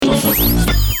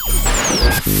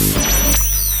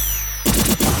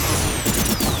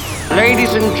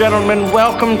Ladies and gentlemen,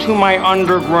 welcome to my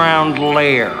underground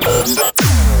lair.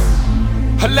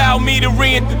 Allow me to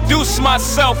reintroduce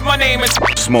myself. My name is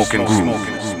Smoking Groove.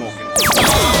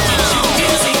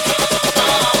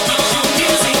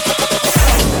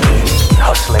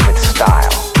 Hustling with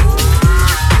style.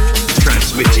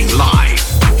 Transmitting live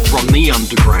from the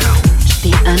underground.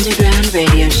 The Underground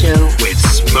Radio Show with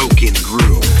Smoking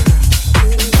Groove.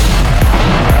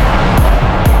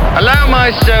 Allow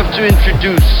myself to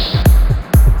introduce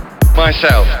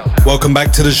myself. Welcome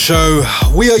back to the show.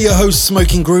 We are your hosts,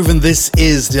 Smoking Groove, and this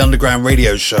is the Underground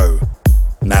Radio Show.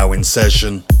 Now in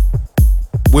session.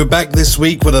 We're back this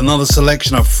week with another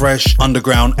selection of fresh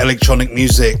underground electronic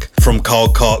music from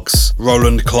Carl Cox,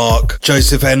 Roland Clark,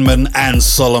 Joseph Enman, and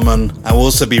Solomon. And we'll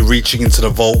also be reaching into the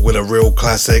vault with a real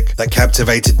classic that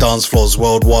captivated dance floors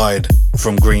worldwide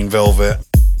from Green Velvet.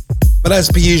 But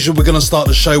as per usual, we're going to start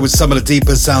the show with some of the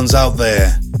deeper sounds out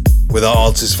there, with our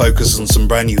artist focus on some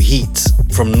brand new heat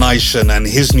from Nation and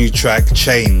his new track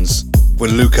Chains,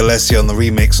 with Luke Alessi on the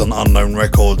remix on Unknown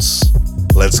Records.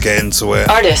 Let's get into it.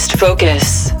 Artist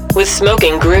Focus with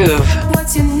Smoking Groove.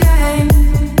 What's your name?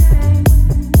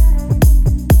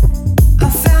 I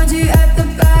found you at the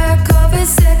back of a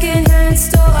second-hand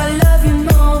store. I love you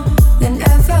more than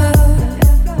ever.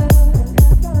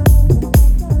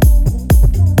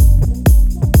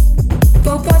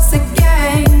 But what's the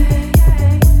game?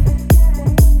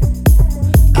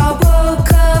 I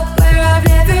woke up where I've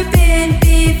never been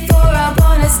before. I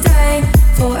wanna stay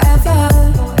forever.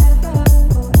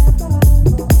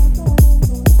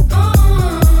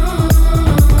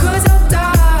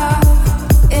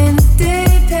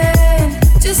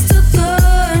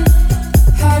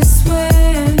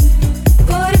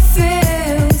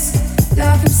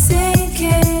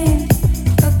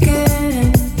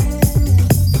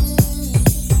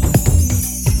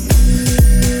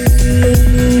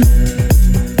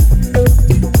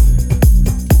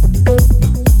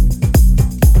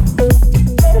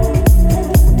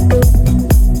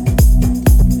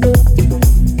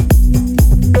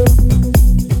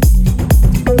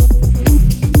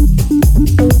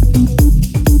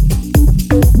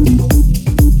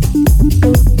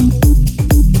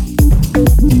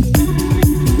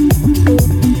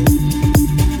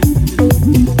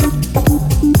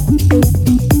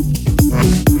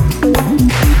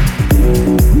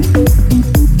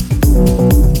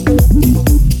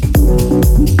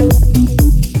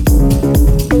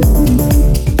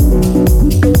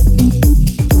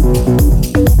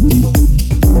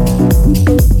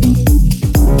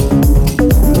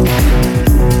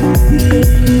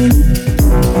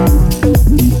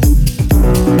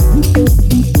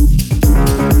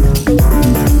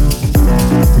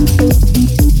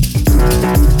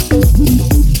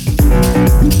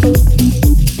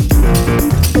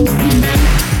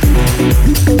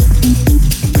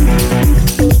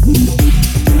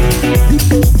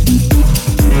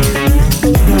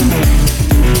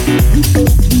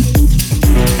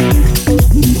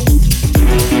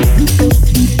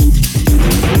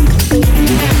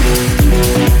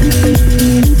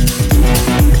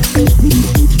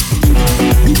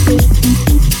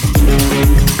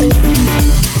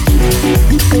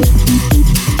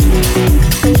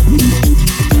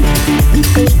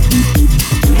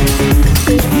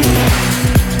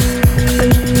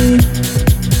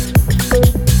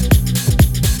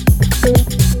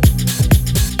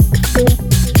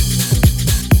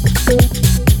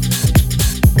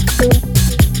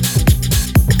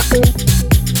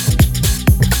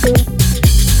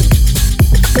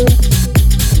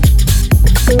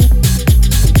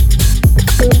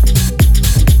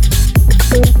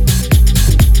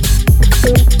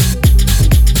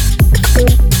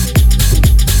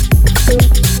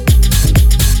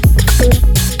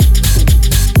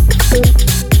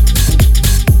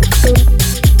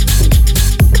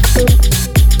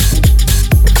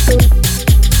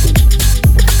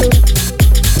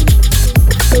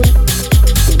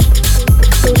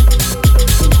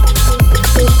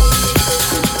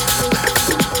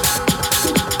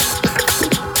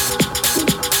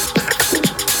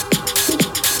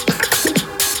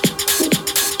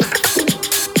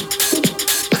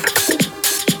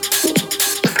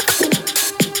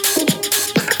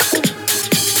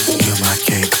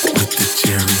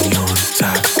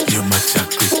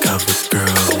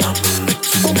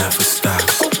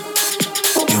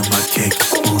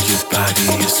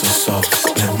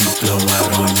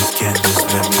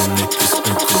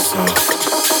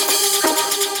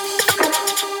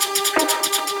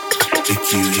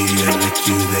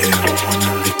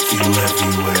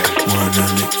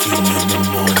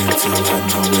 till I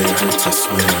know it hurts, I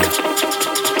swear.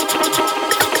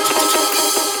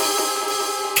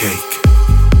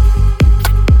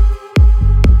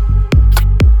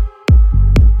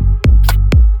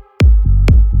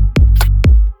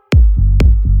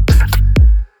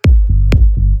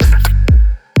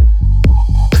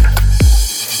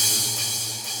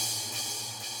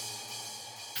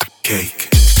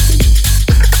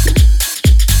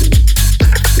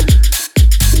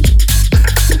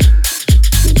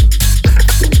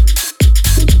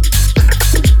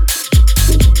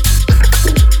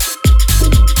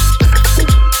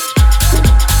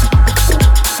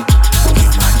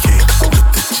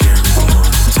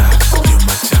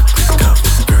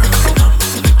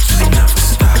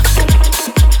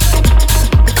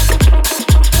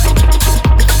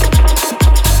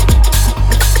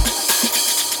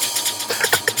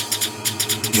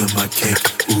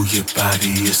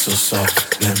 body is so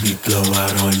soft. Let me blow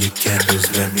out all your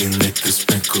candles. Let me lick the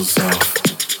sprinkles off.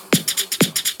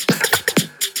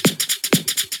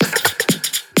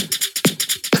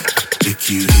 Lick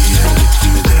you here, lick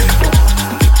you there.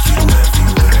 Wanna lick you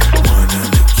everywhere. Wanna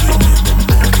lick you in the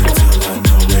morning till I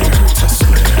know it hurts, I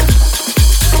swear.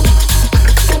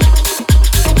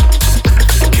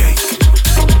 Cake.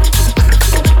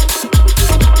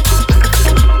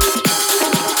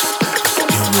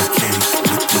 You're my cake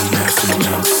with the icing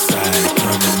outside.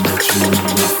 Gonna melt you in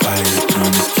my fire.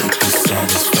 Gonna keep you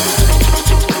satisfied.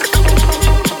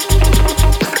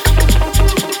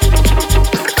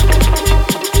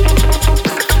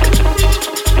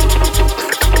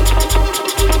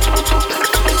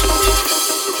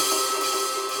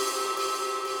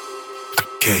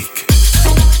 Cake.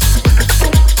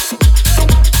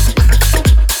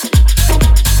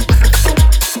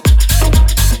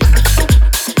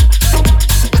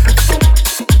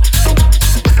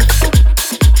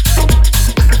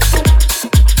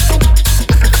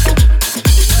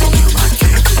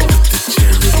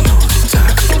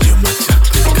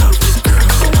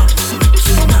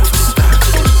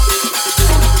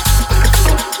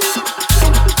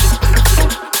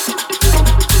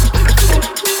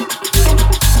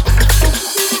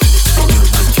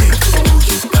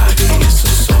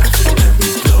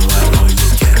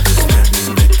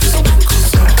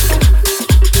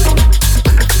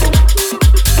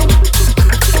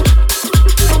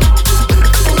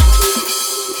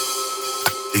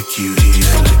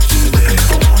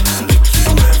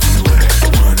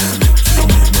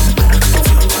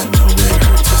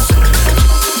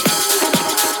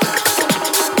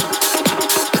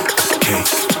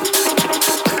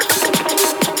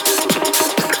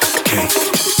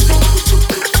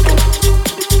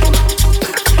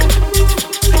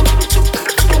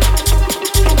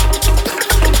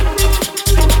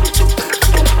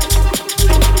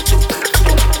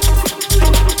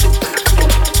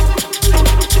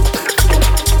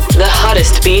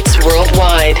 Beats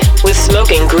worldwide with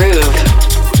Smoking Groove.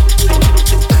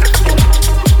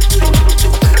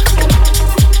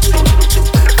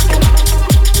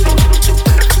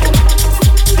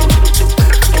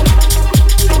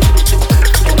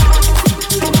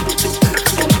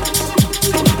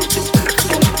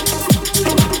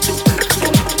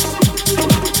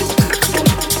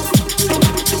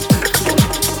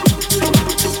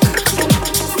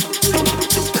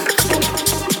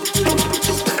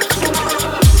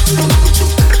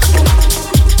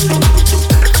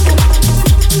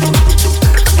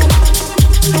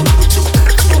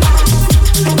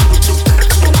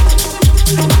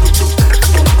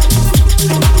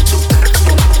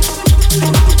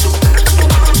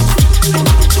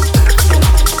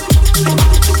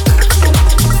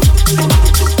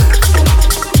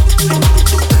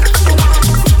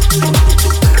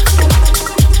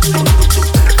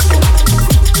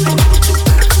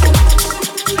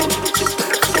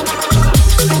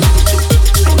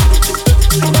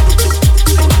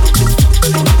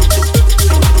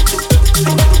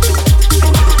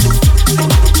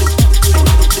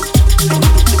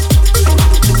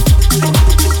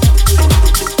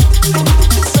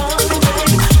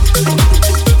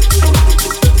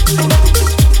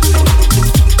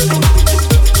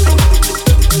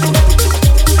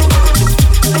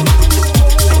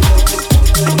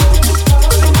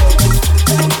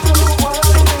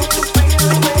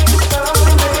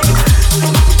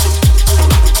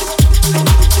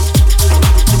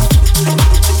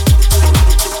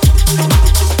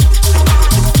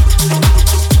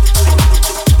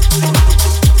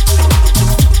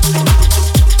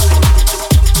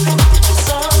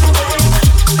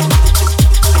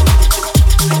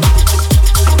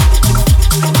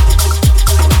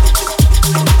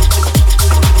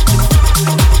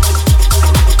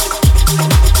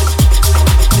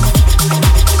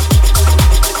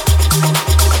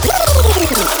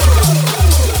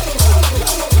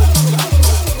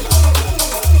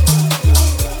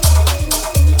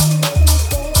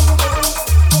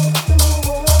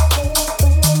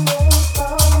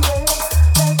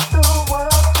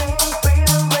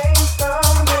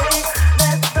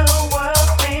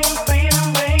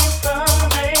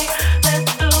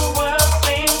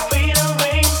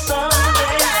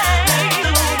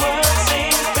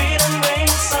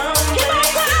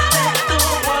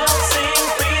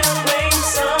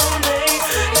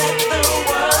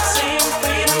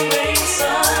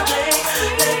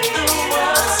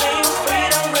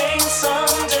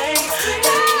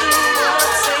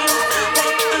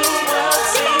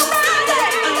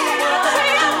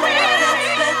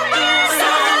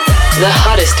 The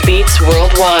hottest beats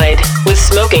worldwide with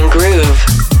Smoking Groove.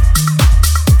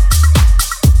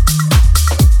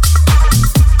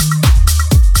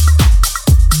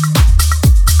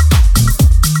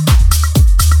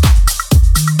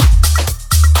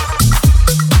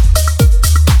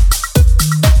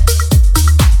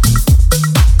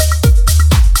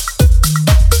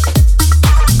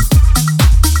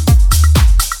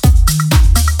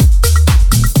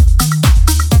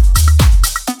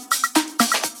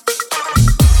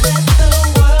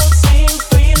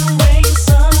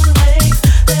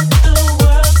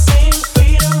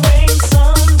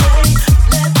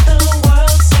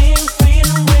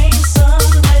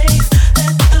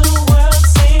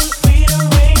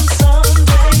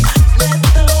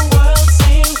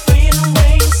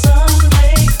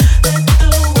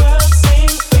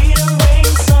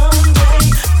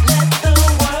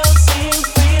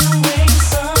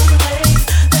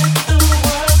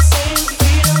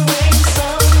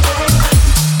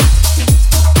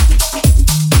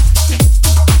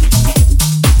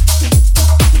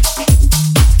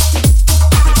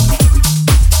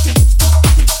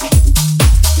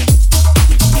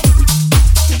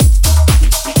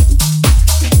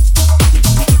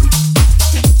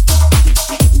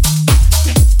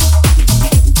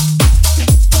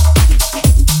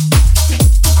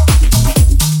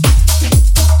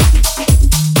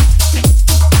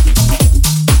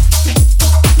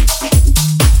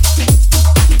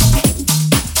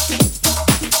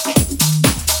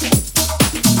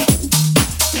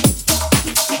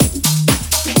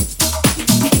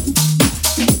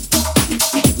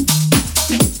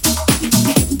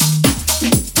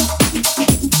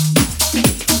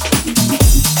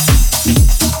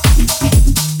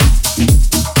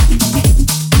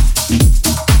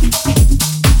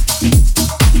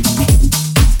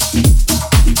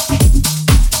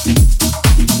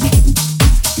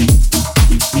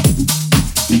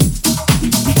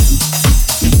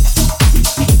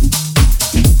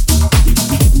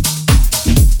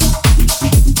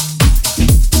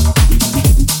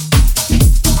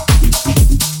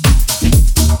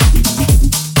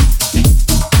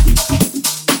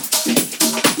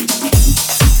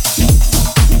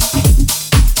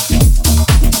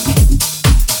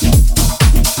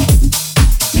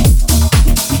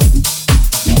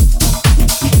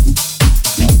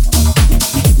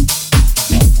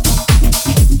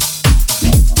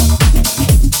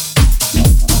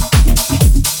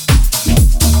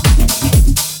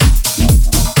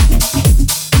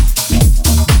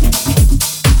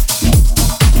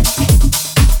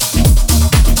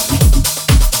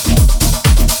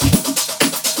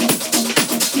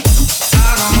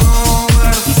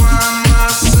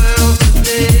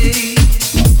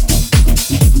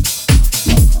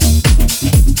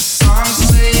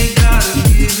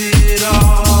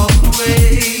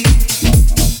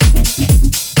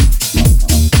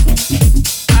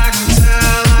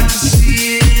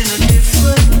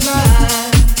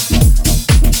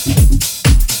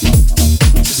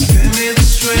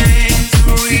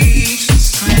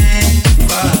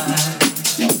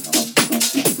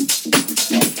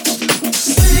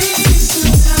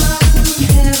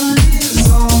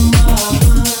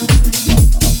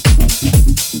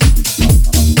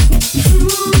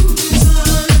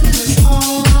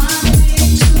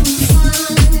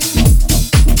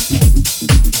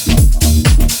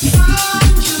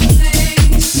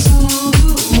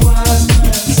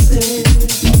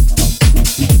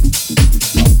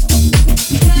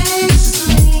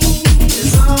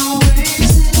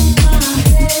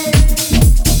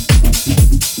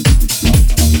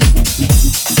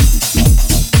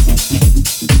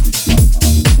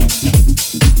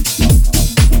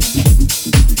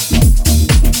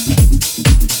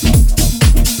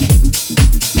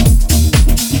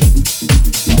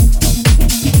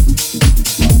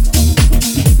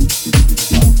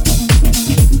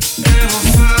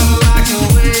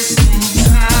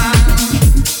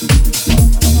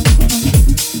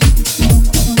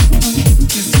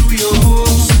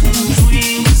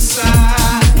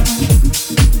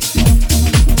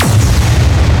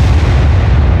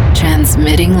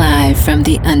 Transmitting live from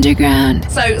the underground.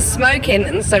 So smoking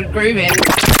and so grooving.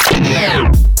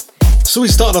 So we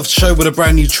started off the show with a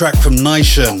brand new track from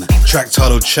Nation, track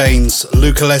titled Chains,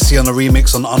 Luke Alessi on a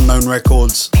remix on Unknown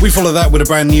Records. We follow that with a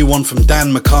brand new one from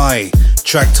Dan Mackay,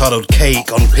 track titled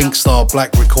Cake on Pink Star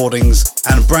Black Recordings,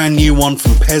 and a brand new one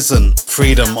from Peasant,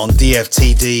 Freedom on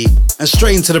DFTD. And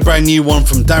straight into the brand new one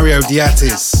from Dario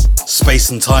Diatis, Space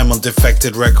and Time on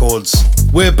Defected Records.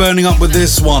 We're burning up with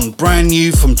this one, brand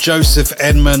new from Joseph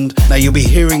Edmond. Now you'll be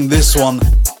hearing this one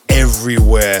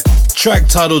everywhere. Track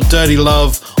titled Dirty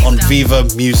Love on Viva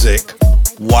Music.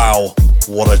 Wow,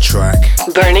 what a track.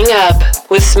 Burning Up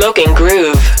with Smoking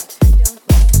Groove.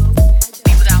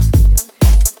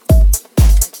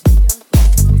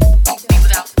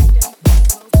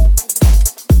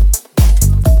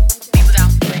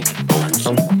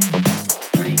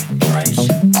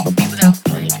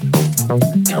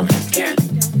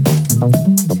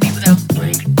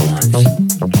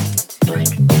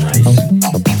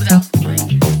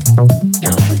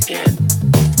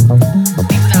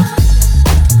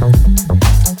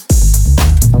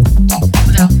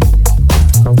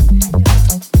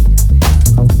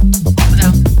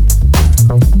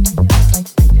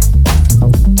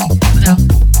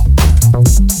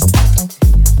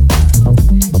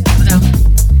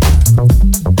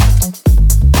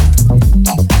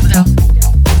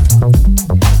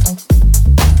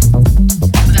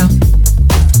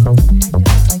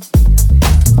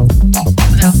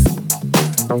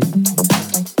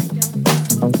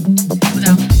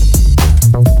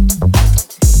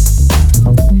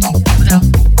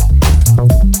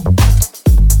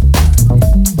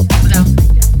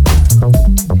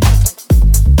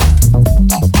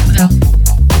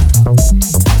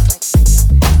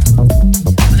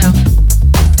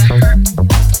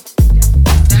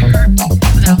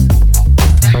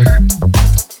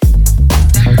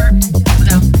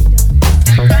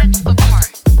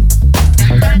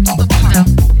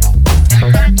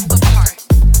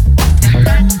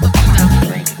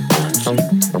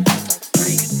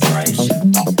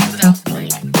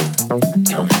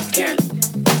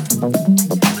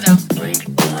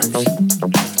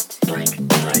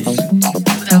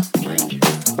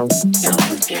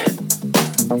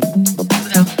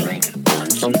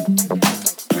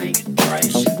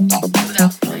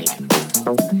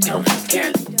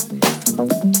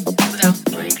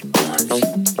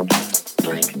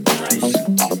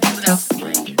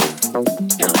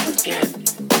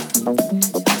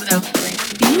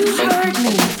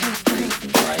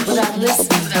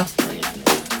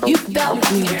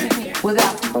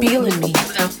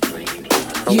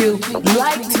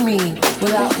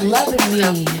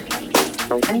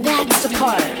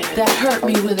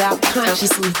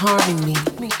 Consciously harming me.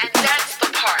 And that's the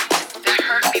part that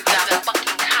hurt me without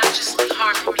fucking consciously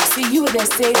harming me. See, you were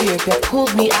that savior that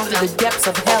pulled me out of the depths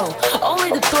of hell,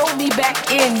 only to throw me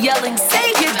back in, yelling,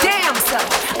 save your damn self.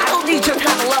 I don't need your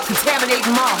kind of love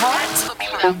contaminating my heart.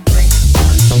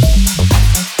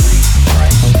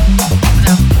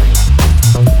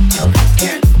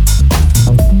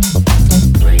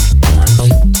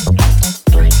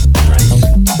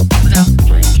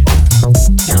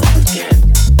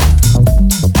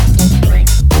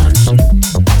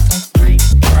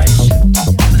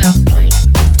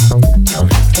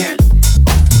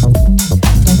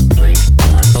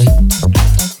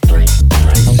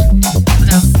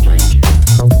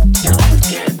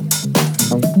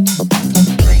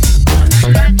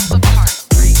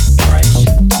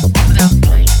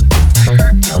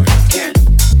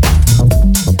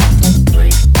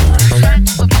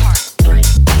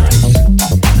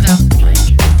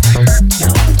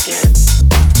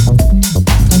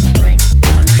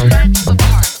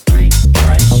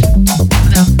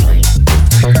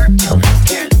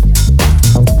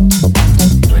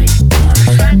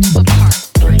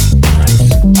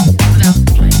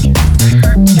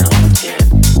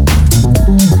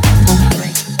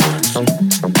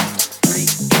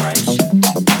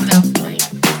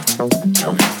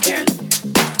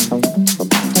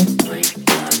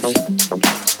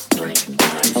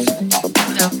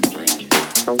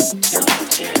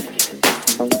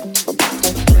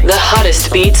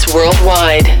 Beats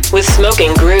worldwide with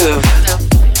Smoking Groove.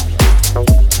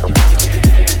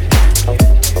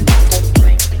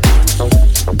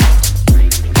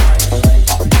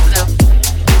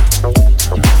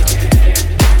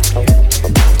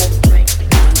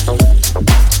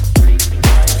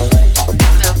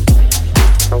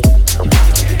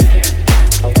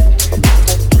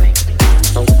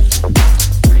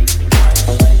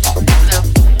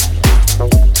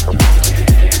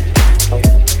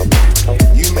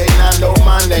 You may not know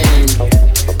my name,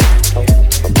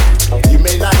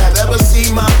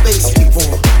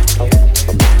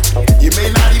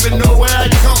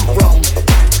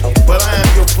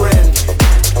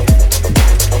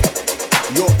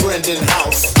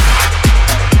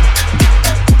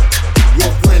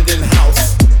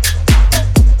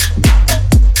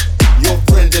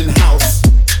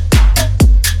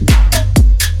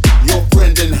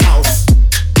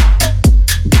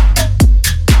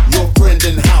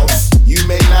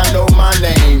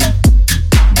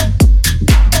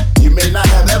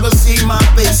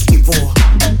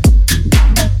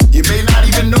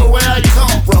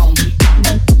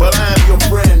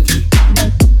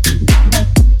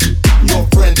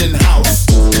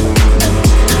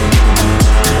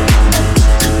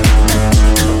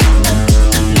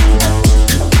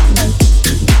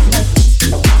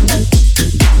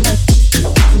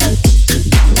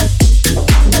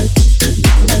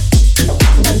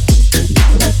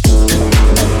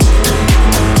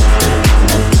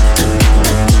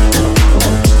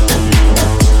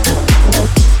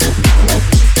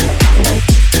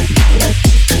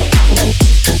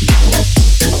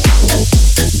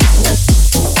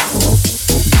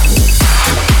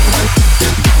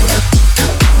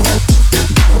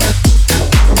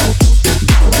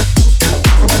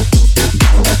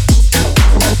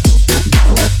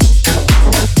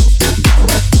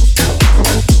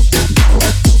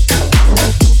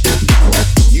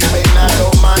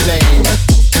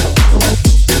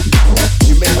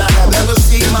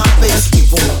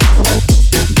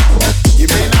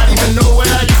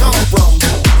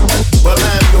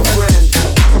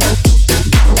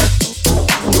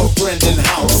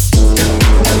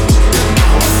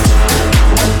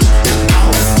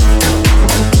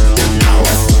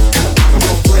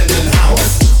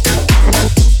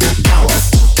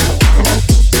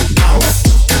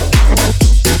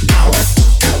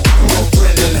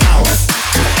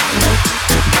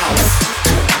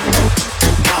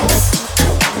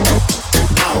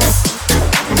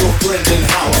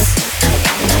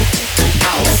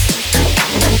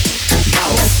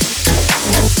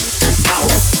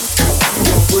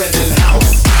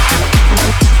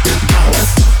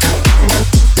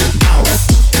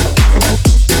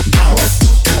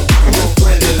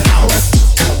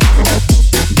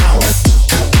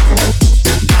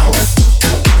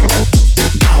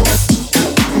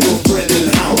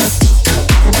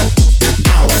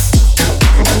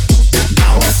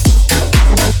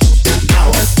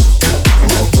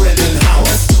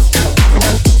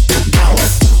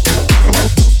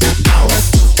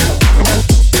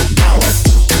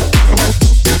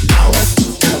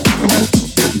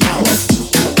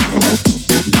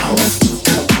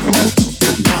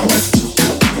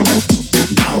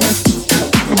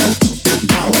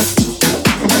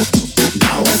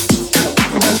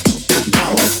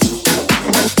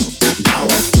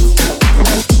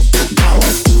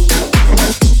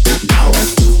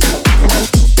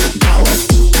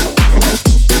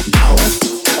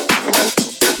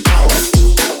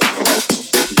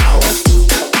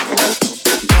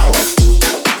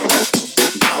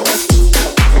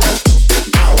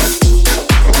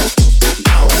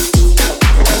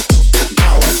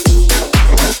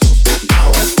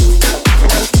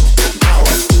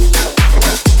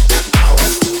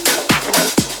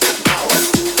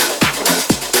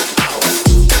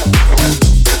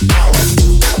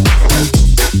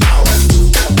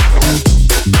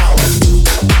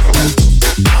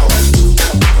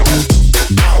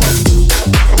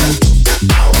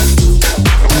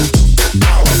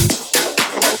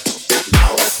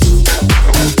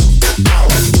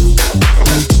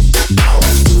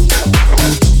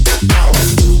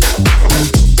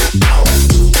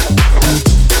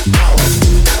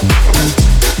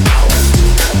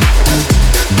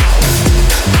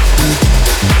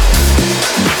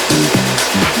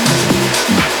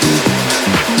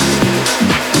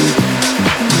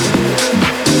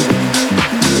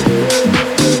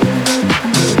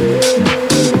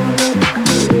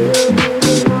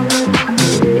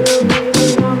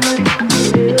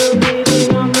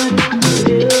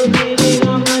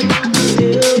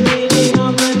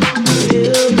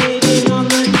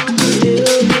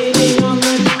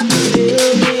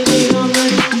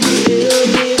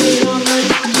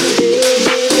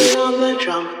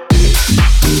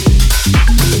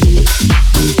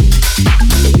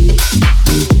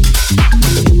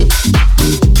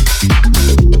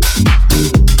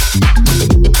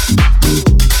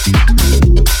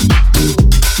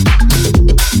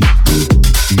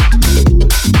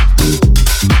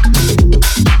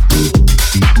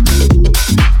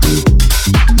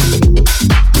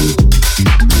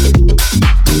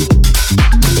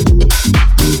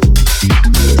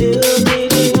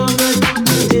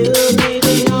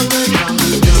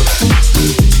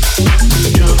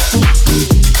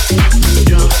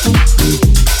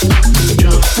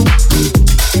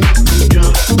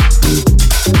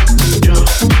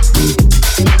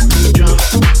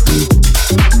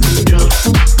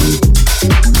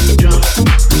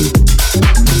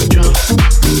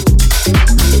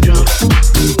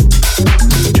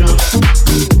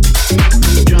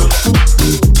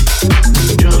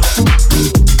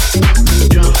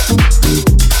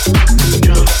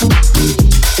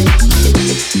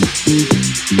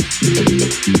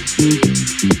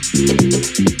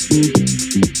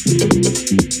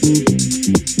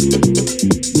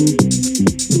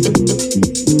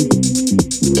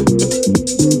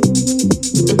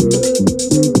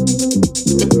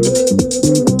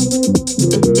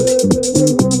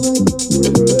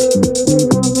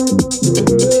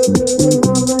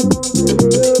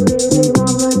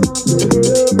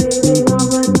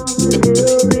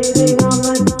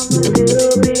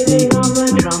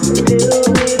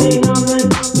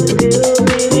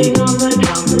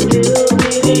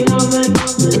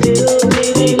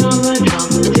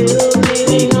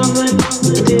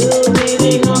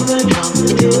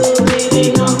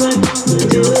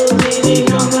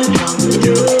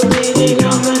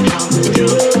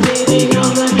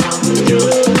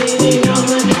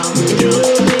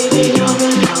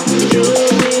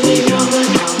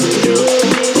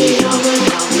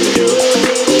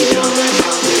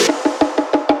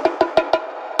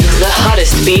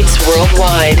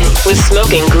 With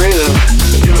Smoking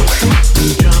Groove.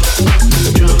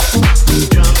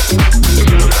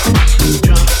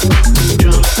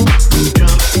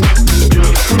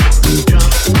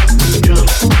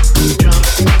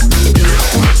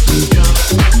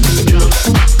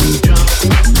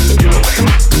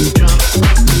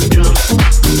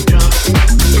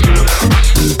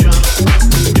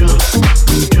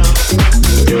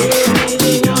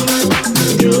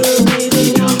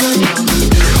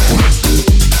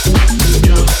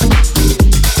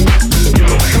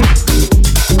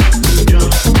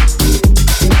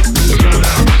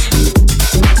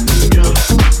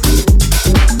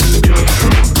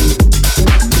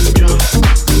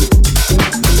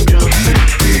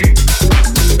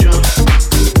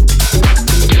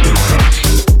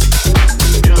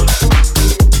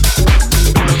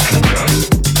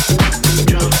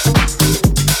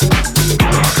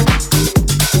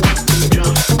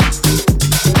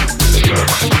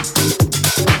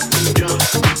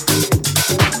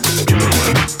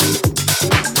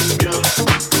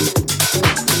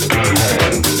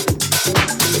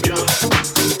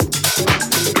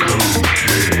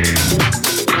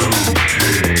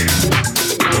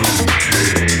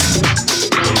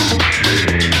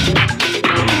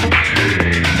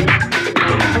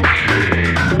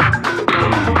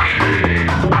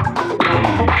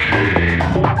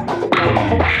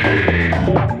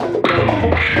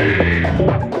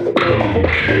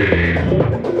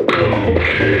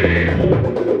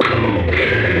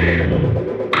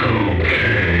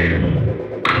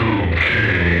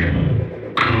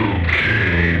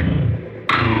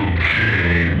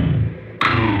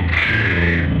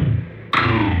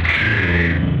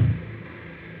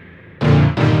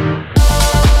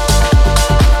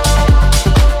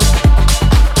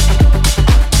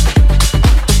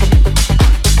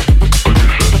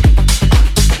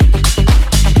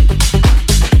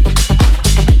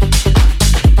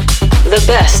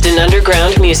 in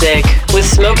underground music with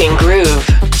Smoking Groove.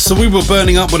 So we were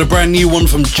burning up with a brand new one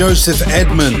from Joseph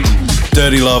Edmund,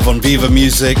 Dirty Love on Viva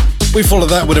Music. We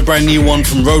followed that with a brand new one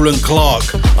from Roland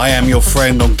Clark, I Am Your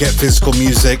Friend on Get Physical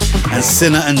Music, and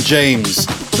Sinner and James,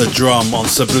 The Drum on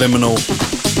Subliminal.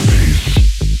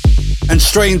 And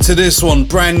straight into this one,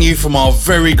 brand new from our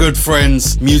very good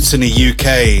friends Mutiny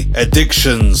UK,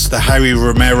 Addictions, the Harry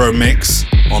Romero mix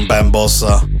on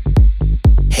Bambossa.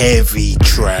 Heavy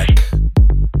track.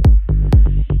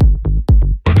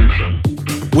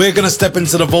 We're gonna step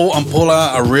into the vault and pull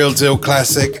out a real deal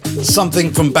classic,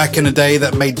 something from back in the day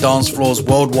that made dance floors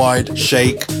worldwide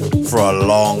shake for a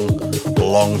long,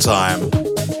 long time.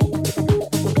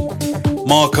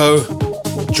 Marco,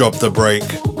 drop the break.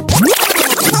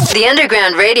 The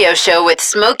Underground Radio Show with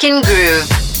Smoking Groove.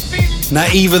 Now,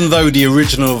 even though the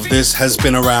original of this has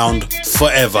been around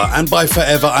forever, and by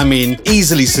forever I mean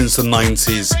easily since the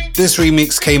 90s, this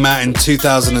remix came out in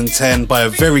 2010 by a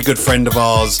very good friend of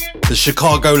ours, the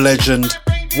Chicago legend,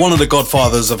 one of the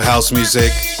godfathers of house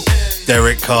music,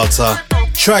 Derrick Carter.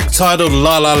 Track titled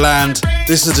La La Land.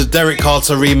 This is the Derrick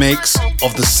Carter remix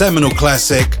of the seminal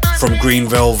classic from Green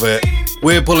Velvet.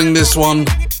 We're pulling this one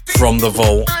from the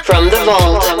vault. From the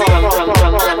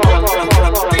vault.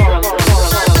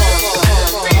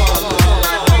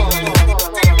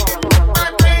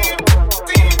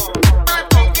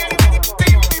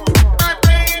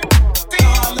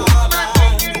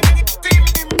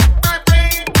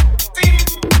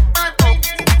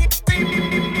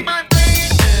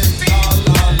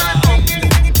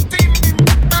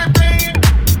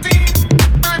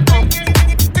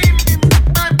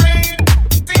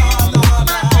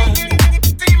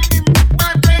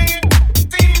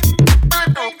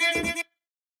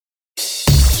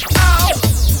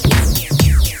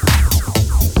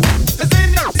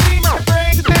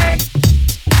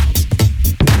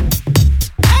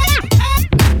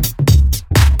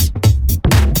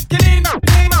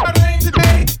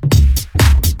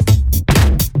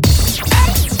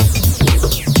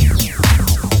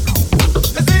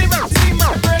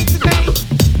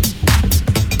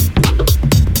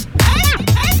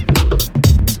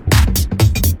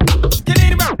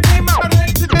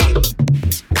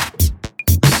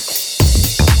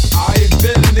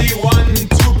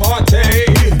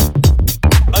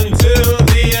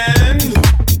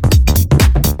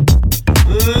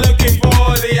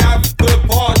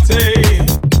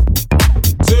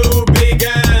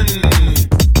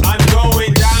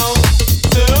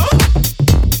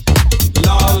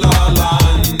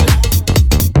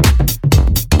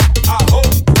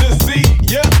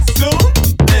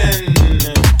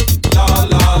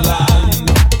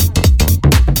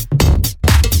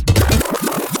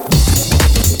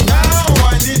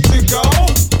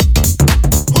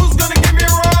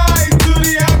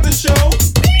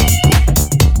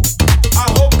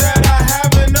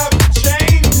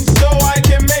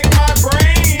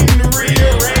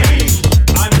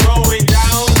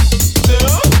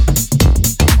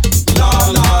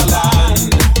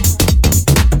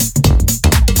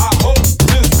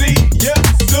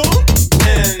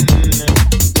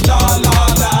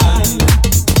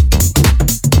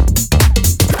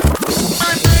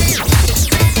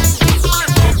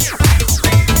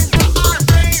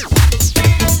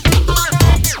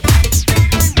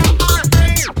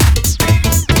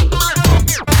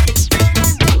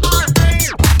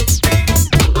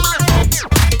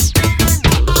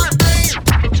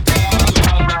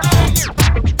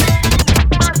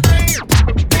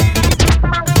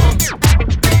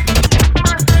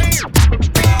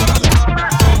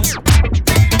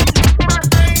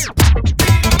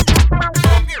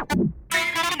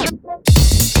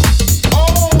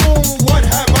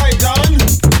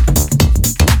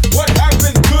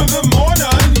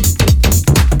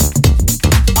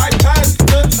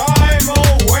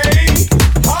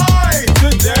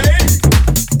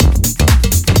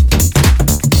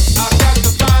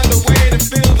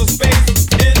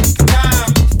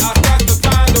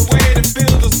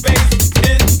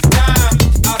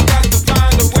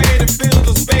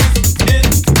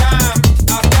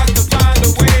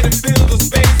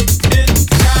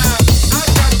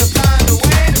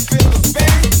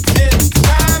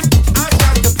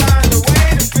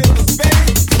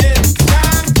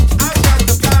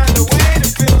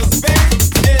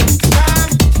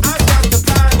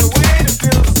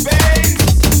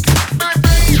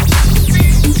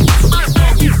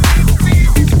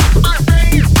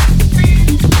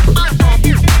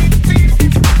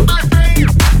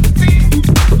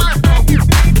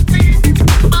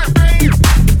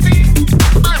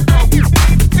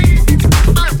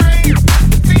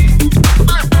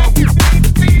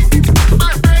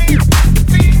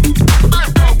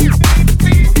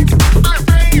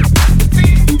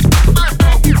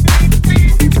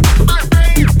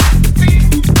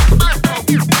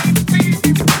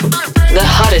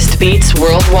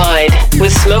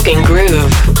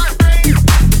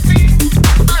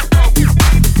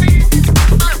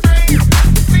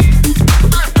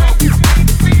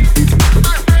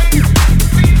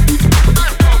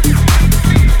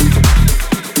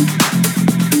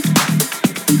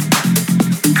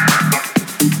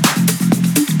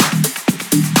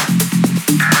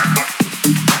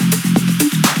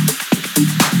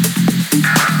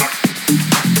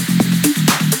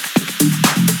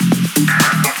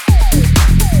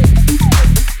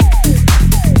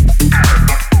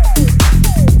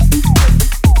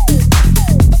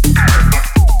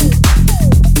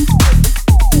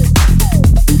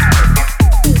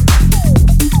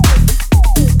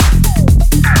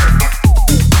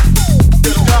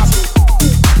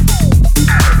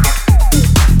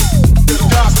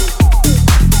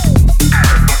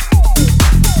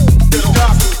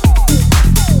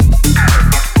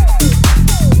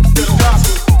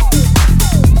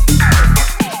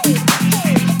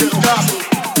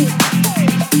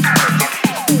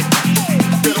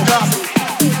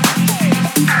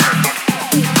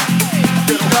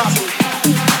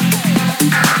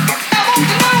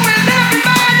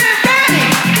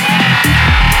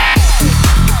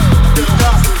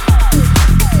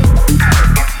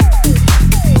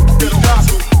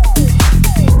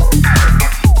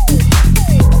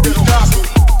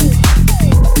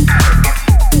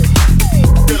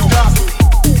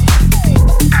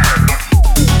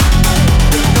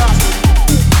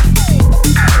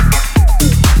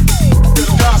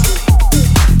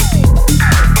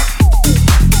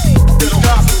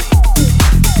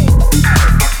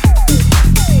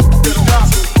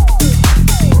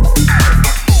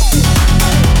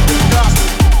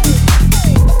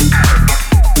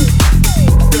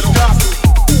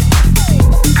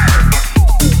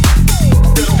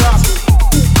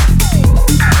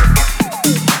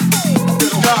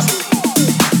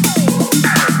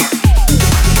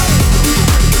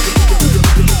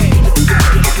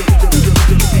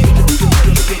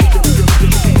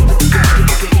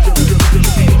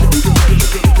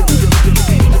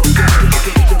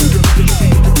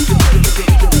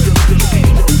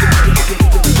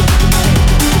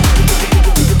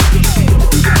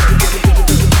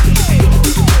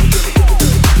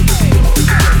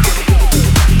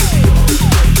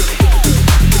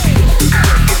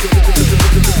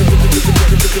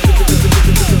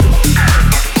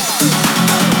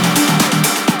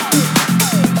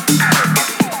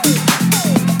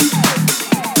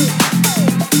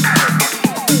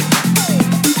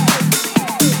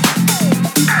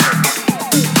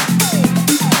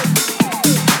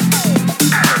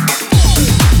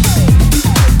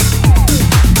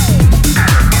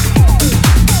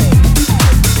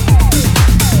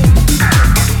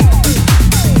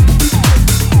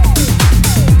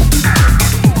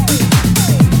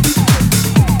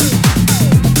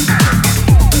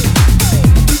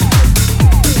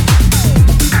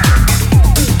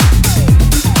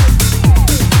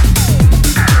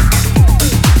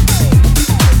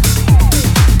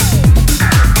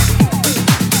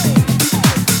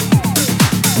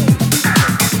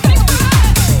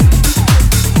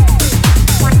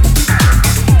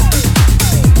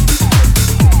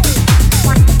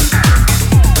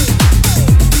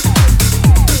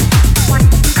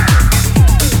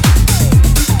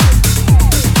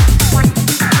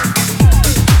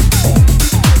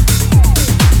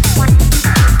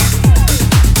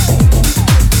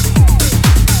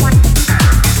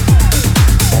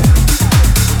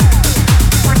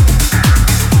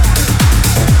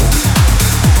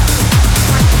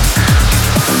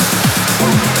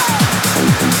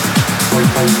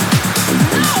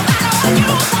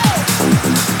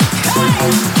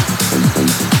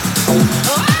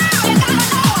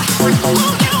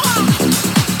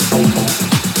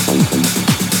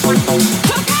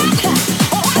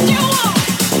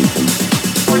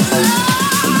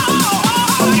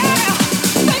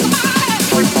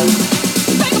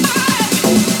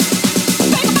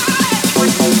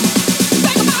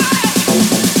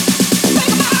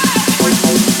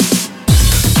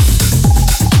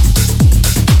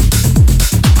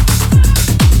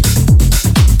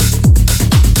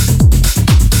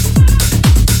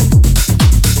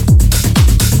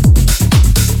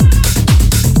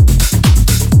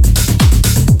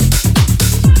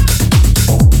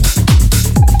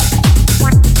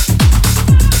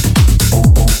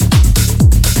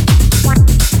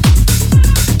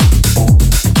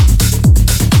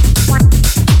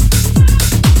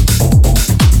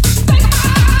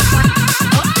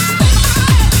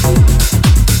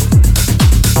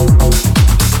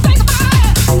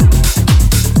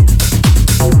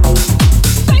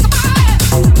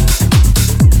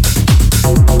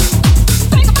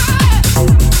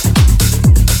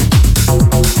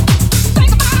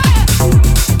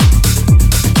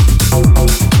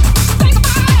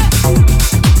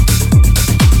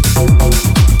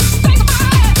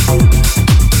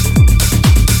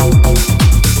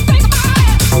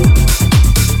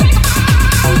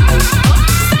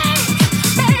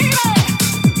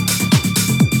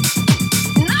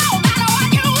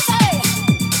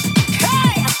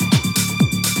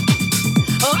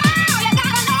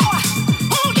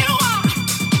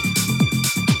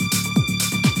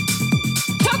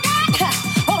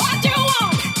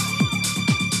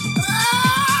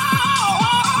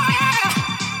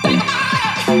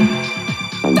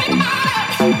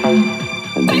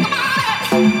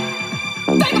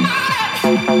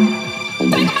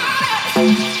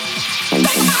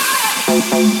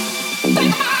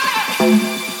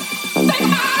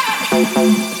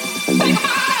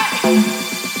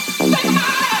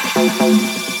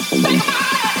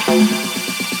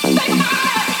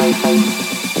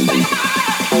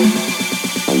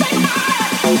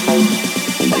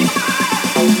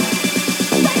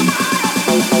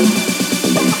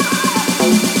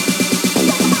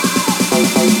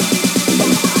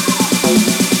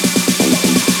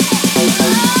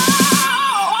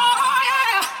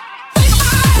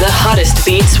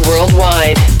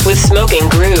 Worldwide with Smoking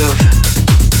Groove.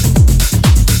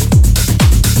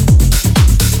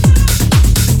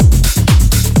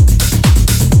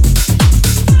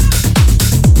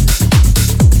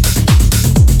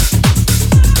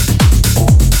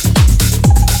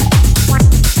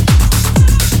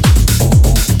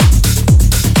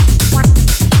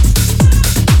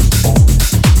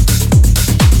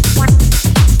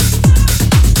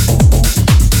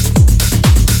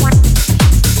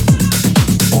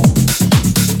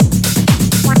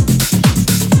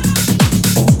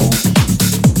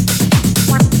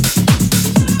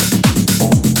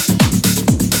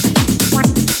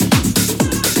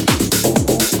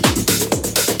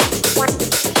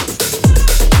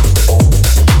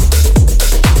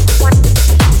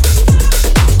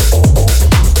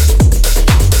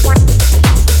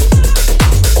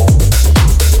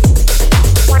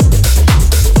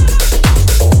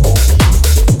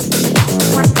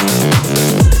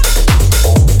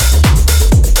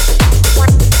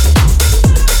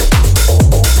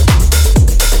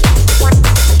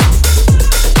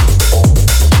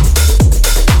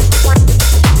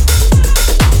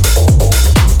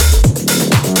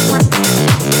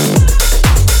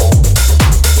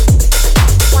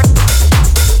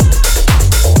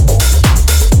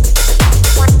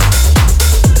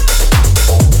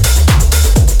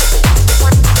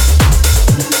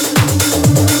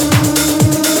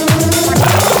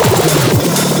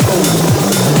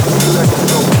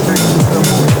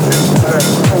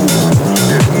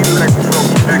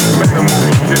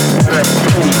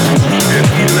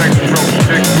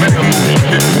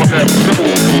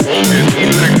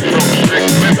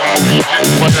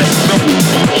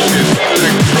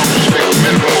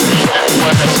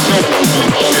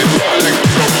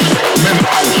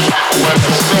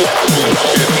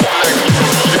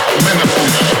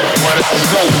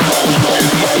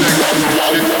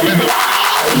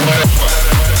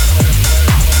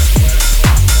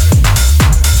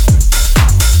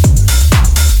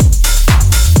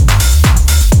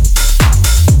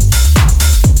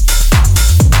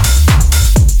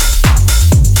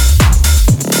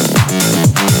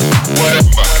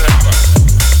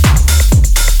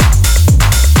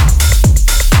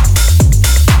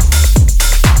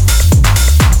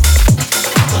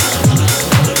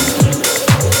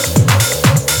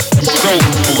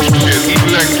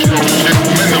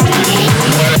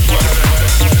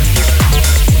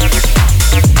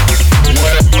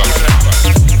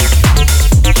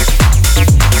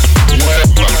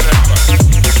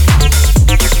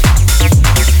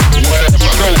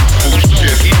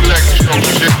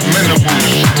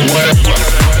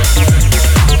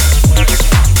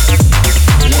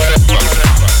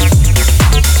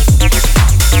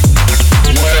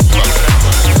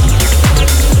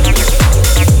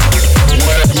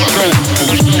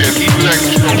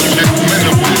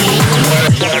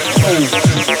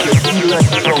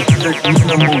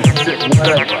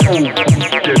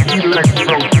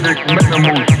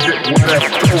 shit, what that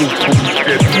soulful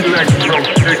shit, electro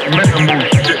shit, minimal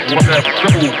shit, what that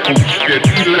soulful shit,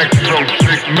 electro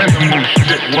shit, minimal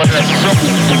shit, what that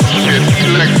soulful shit,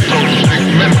 electro shit,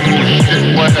 minimal shit,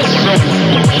 what that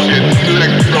soulful shit,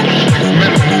 electro shit,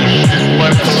 minimal shit,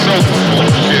 what that soulful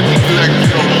shit,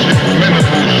 electro shit, minimal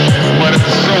shit, what that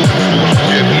soulful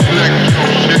shit, electro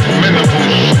shit, minimal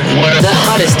shit, what that. The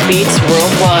hottest beats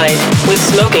worldwide with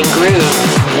Smoking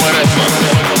Groove.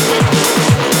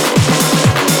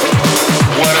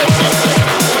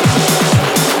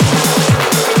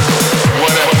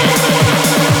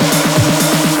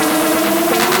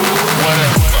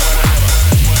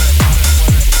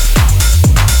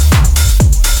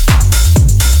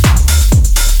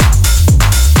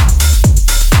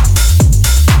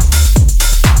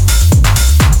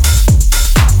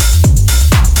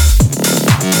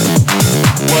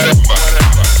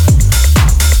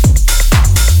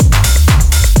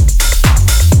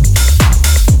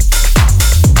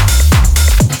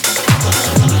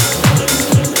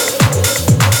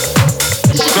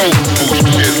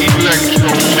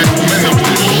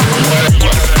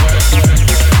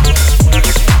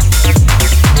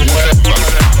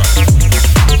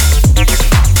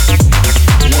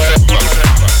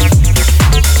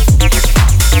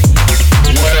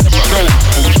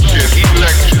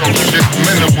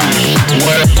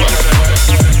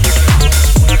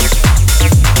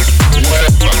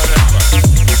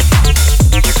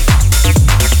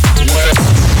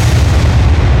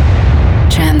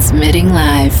 Transmitting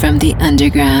live from the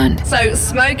underground. So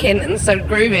smoking and so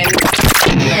grooving.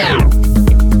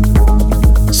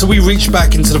 So we reached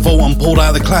back into the vault and pulled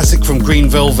out the classic from Green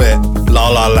Velvet, La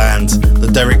La Land, the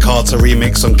Derek Carter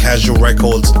remix on Casual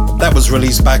Records. That was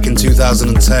released back in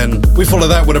 2010. We followed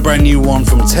that with a brand new one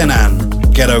from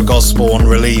Tenan, Ghetto Gospel on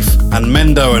Relief, and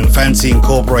Mendo and Fancy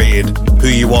Incorporated, Who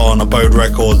You Are on Abode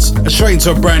Records. And straight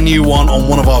into a brand new one on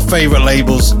one of our favourite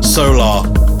labels, Solar,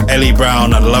 Ellie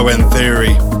Brown and Low End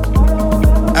Theory.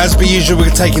 As per usual, we're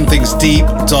taking things deep,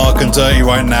 dark and dirty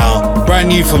right now. Brand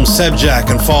new from Sebjak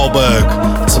and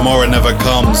Falberg, Tomorrow Never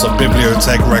Comes on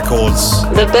Bibliotech Records.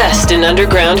 The best in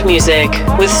underground music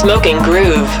with Smoking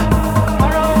Groove.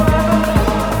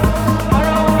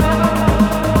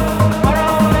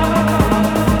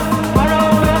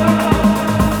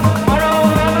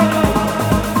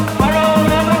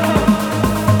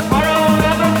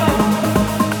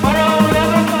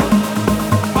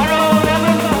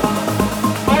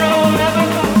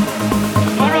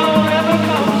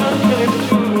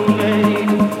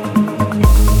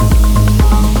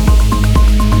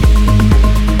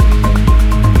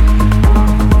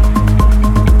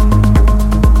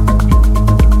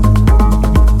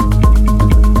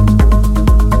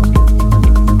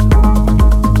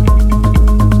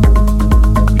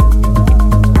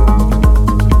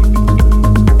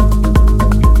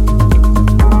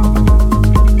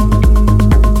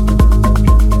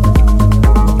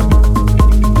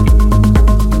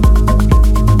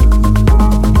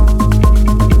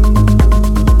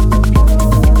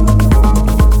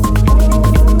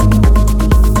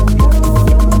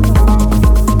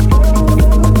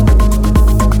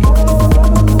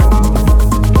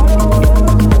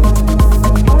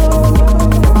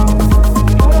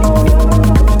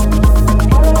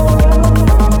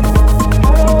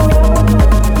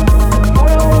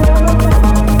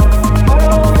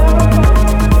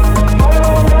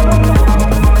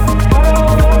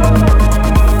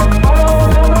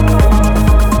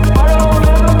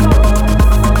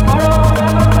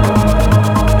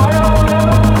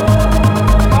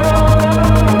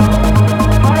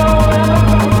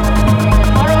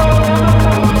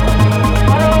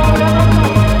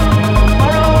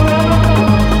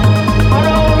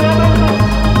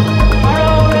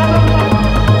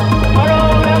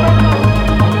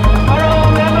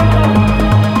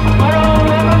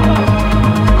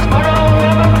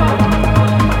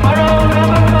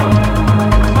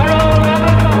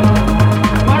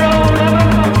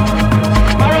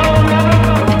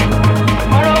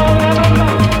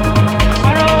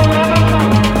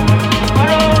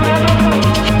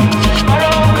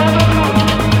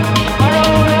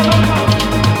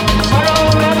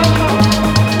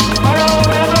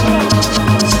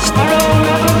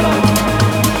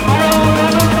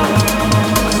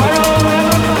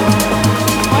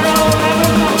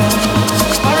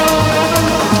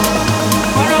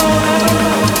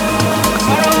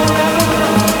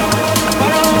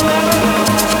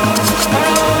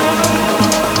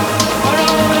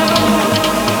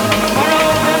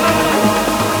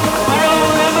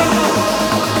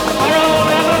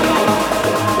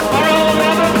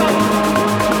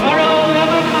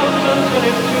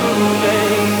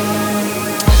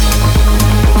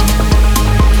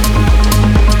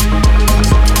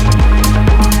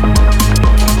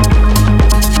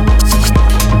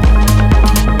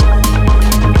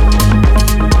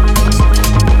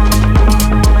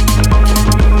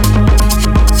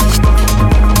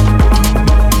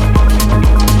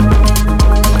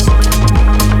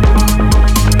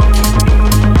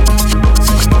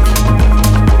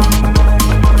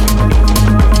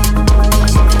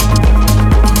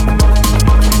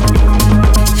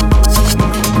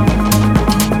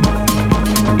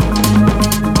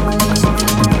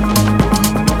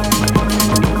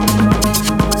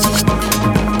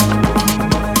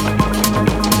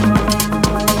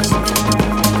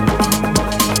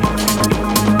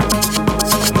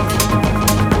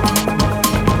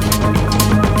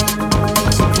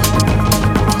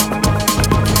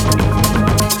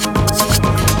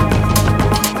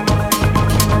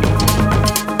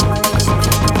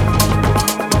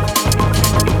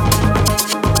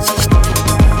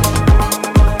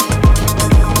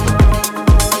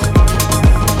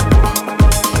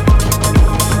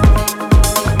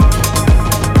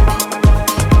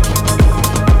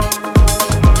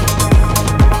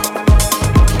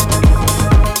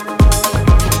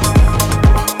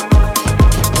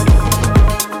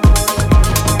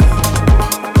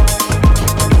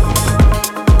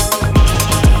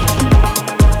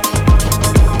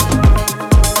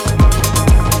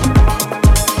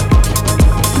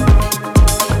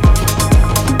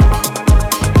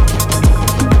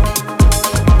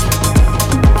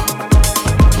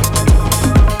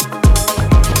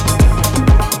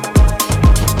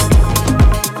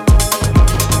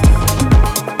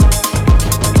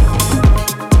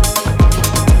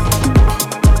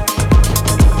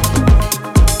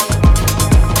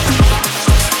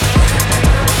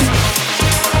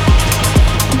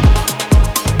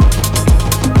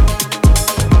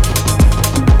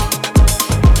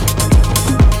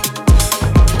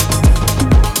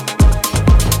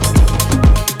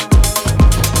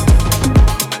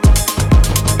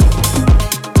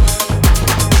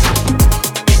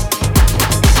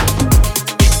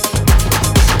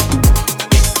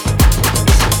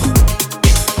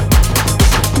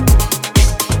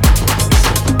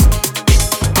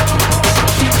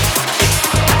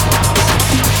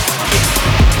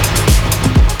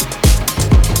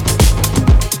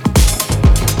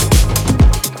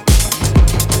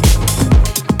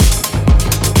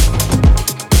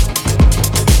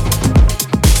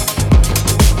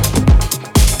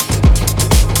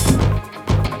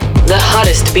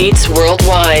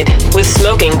 worldwide with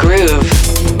Smoking Groove.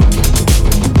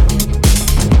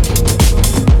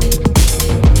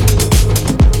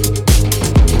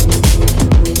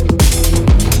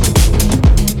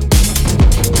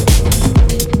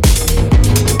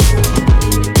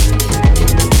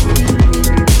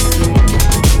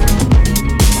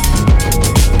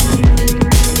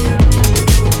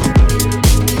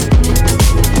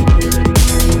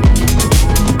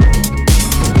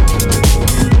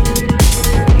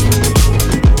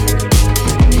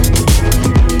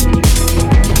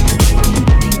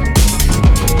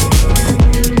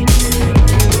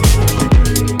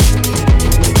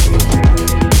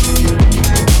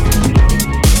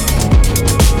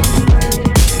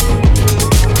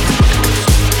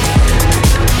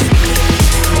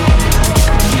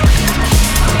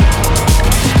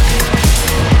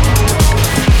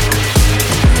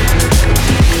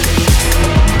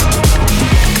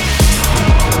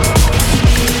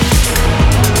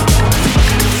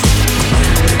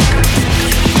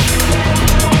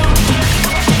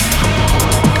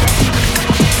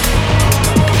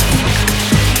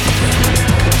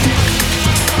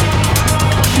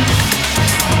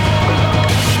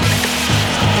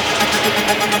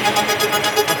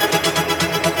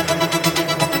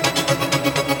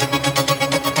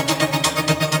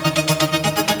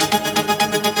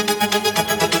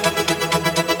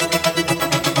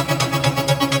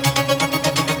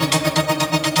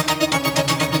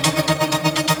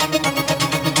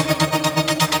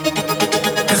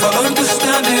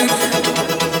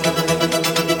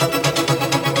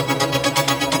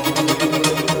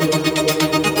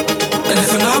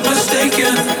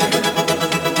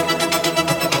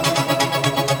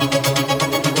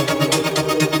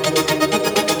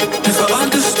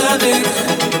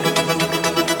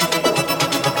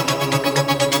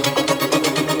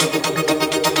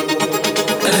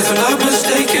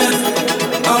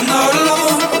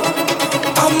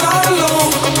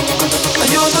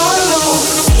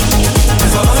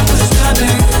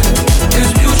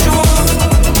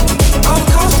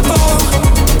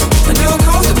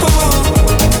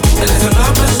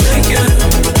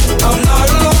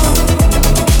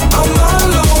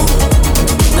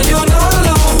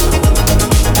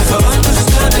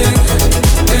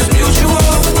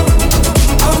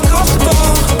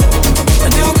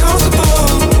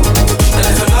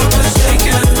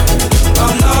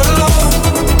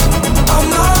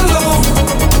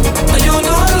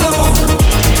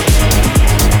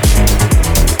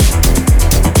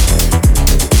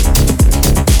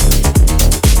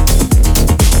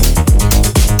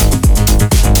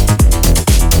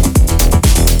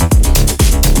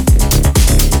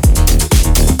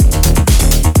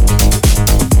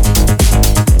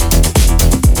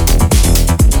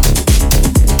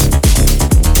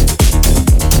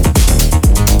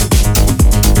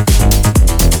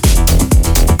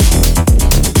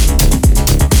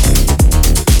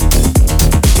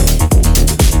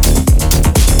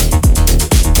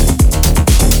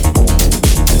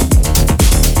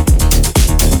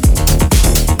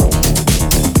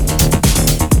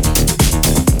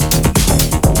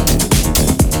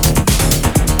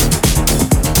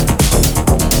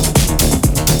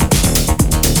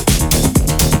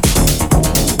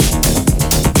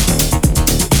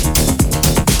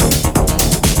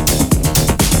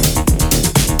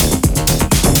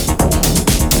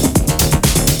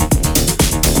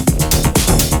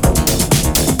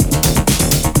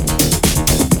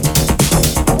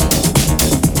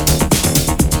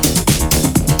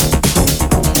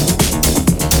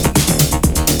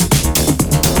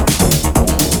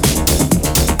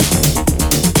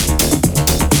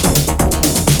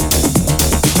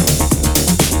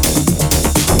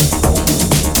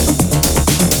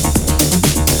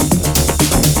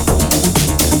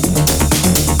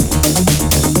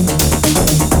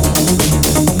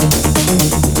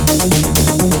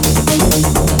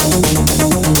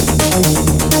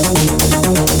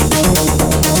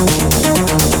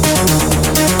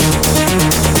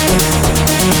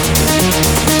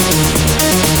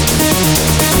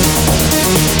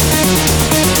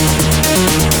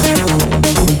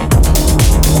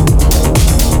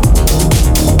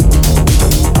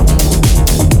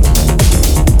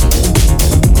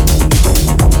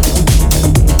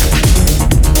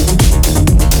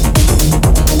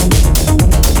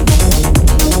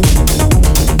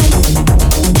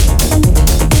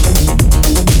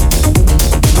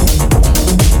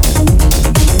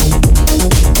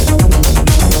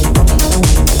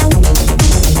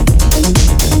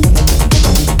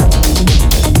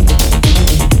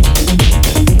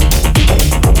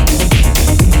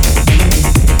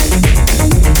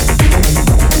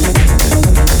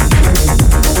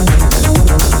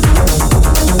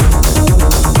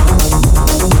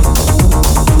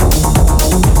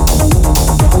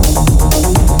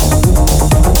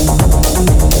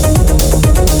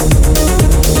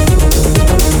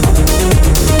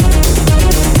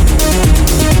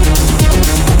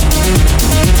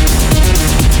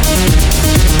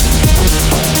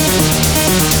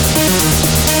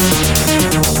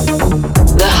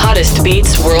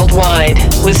 worldwide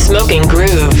with Smoking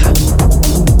Groove.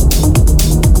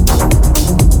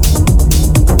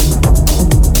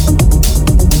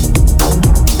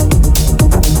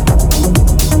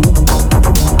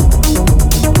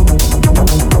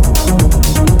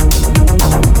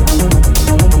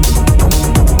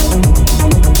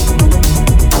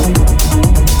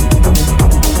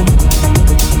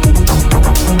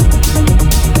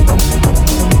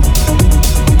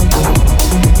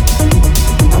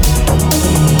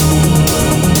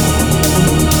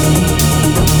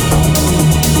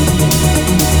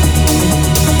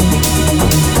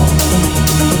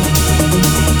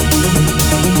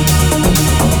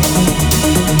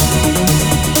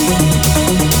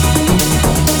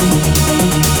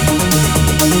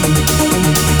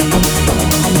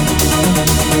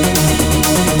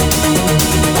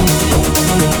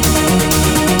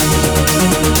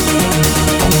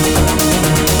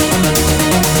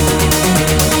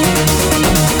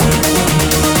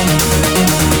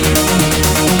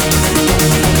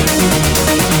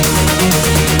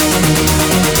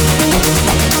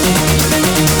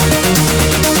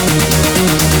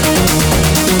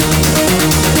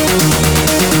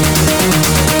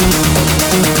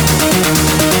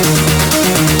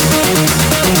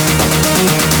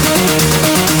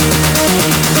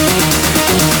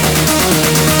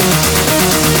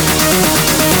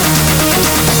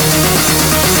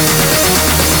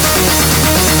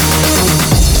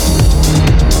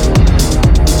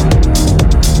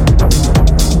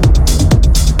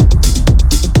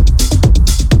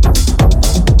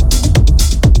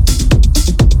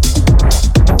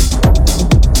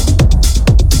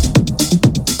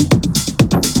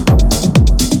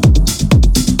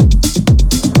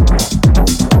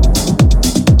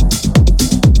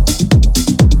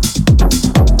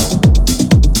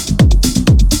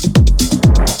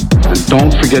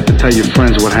 Don't forget to tell your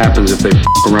friends what happens if they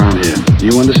around here.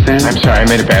 You understand? I'm sorry, I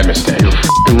made a bad mistake.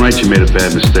 You're right, you made a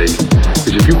bad mistake.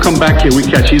 Because if you come back here, we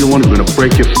catch either one, we're gonna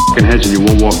break your heads and you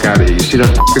won't walk out of here. You see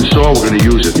that saw? We're gonna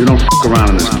use it. You don't around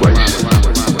in this place.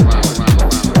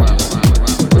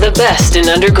 The best in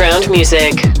underground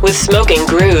music with Smoking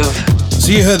Groove.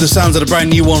 So you heard the sounds of the brand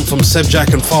new one from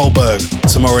Sebjak and Falberg,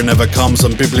 Tomorrow Never Comes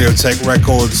on Bibliotech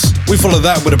Records. We follow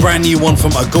that with a brand new one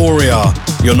from Agoria,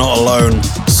 You're Not Alone,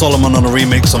 Solomon on a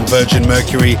remix on Virgin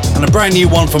Mercury, and a brand new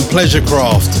one from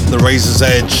Pleasurecraft, The Razor's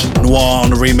Edge, Noir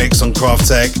on a remix on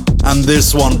Kraftek, and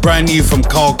this one brand new from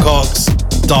Carl Cox,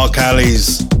 Dark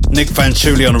Alleys, Nick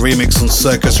Fanciulli on a remix on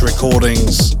Circus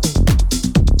Recordings.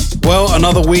 Well,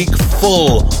 another week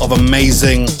full of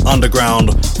amazing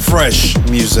underground, fresh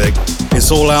music.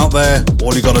 It's all out there.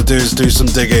 All you gotta do is do some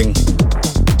digging.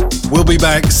 We'll be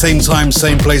back same time,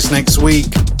 same place next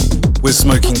week with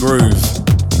Smoking Groove.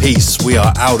 Peace. We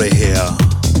are out of here.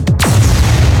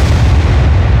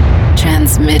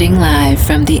 Transmitting live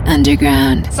from the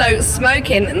underground. So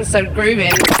smoking and so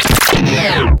grooving.